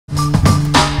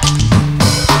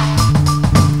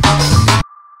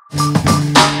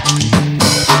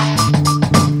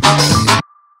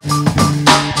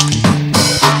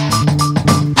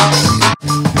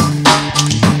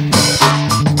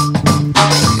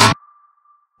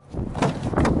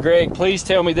Greg, please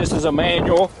tell me this is a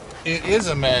manual. It is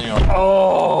a manual.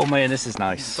 Oh man, this is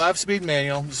nice. 5-speed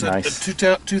manual. It's Nice.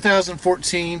 a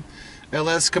 2014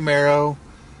 LS Camaro.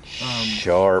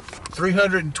 Sharp.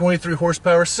 323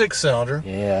 horsepower, 6-cylinder.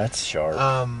 Yeah, that's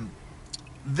sharp.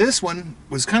 This one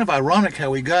was kind of ironic how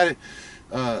we got it.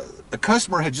 A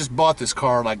customer had just bought this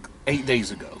car like 8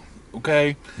 days ago.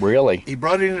 Okay. Really? He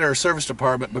brought it into our service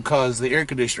department because the air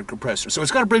conditioner compressor. So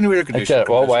it's got a brand new air conditioner.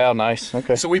 Oh wow, nice.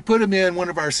 Okay. So we put him in one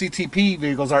of our CTP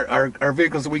vehicles, our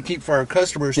vehicles that we keep for our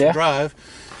customers to drive.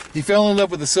 He fell in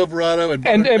love with the Silverado and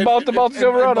bought the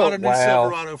Silverado. And bought a new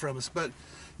Silverado from us. But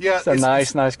yeah, it's a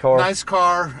nice car. Nice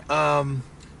car.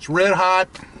 It's red hot,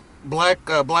 black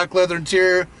leather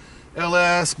interior,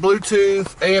 LS,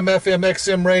 Bluetooth, AM/FM,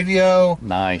 XM radio.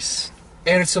 Nice.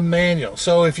 And it's a manual.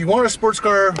 So if you want a sports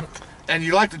car and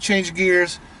you like to change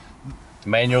gears,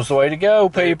 manual's the way to go,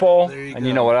 people. There you and go.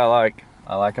 you know what I like?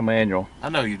 I like a manual. I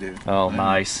know you do. Oh,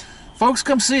 nice. Folks,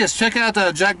 come see us. Check out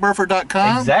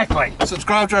jackburford.com. Exactly.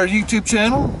 Subscribe to our YouTube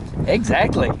channel.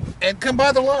 Exactly. And come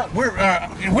by the lot. We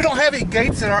don't have any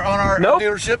gates on our Nope.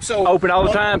 dealership, so Open all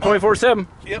the time, 24/7.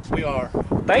 Yep, we are.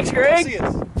 Thanks, Come Greg. see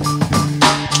us.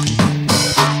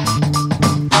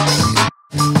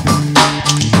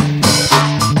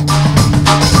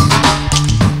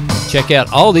 Check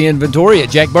out all the inventory at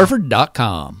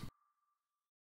jackburford.com.